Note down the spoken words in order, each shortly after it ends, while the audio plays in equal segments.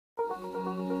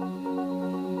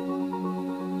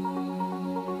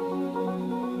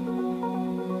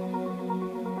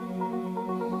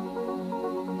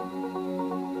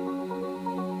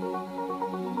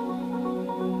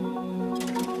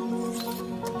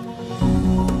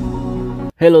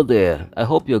Hello there, I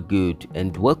hope you're good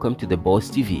and welcome to the Boss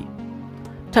TV.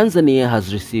 Tanzania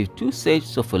has received 2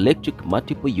 sets of electric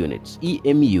multiple units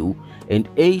EMU and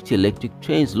 8 electric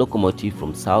trains locomotive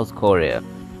from South Korea,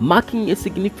 marking a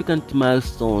significant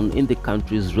milestone in the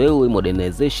country's railway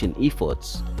modernization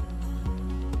efforts.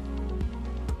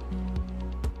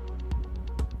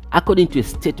 According to a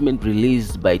statement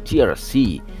released by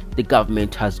TRC, the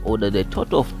government has ordered a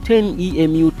total of 10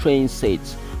 EMU train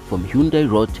sets from Hyundai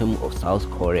Rotem of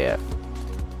South Korea.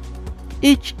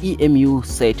 Each EMU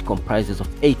set comprises of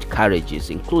 8 carriages,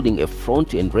 including a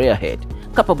front and rear head,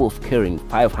 capable of carrying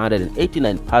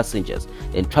 589 passengers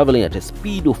and traveling at a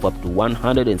speed of up to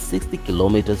 160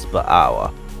 km per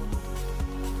hour.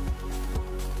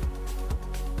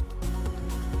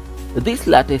 These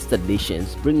latest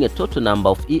additions bring a total number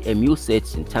of EMU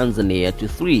sets in Tanzania to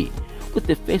 3, with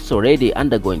the first already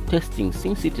undergoing testing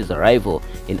since its arrival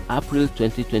in April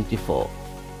 2024.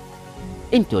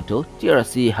 In total,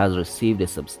 TRC has received a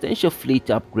substantial fleet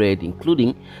upgrade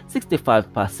including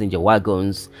 65 passenger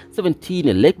wagons, 17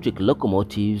 electric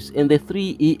locomotives, and the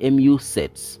 3 EMU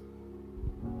sets.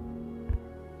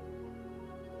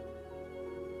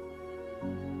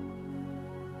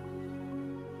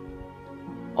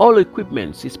 All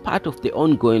equipment is part of the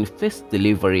ongoing first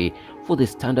delivery for the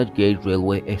standard gauge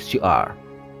railway SGR.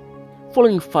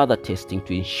 Following further testing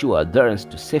to ensure adherence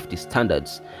to safety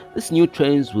standards, these new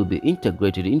trains will be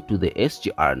integrated into the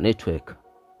SGR network.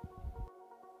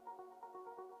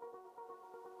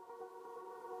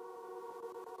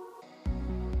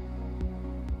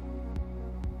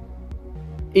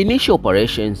 Initial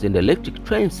operations in electric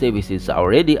train services are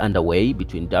already underway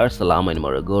between Dar es Salaam and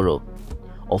Morogoro.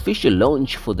 Official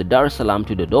launch for the Dar es Salaam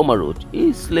to Dodoma route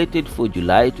is slated for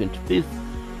July 25,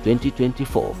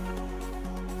 2024.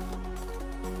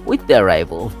 With the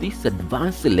arrival of these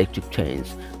advanced electric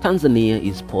trains, Tanzania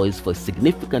is poised for a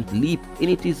significant leap in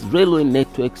its railway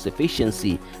network's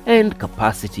efficiency and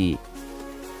capacity.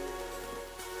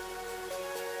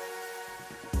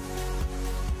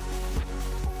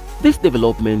 This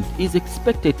development is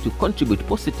expected to contribute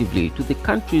positively to the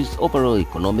country's overall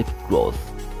economic growth.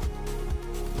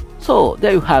 So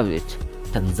there you have it,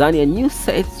 Tanzania new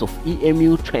sets of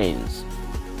EMU trains.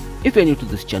 If you're new to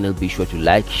this channel, be sure to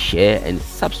like, share and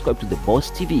subscribe to the Boss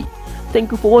TV.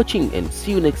 Thank you for watching and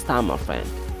see you next time, my friend.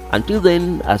 Until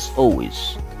then, as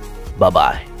always, bye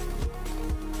bye.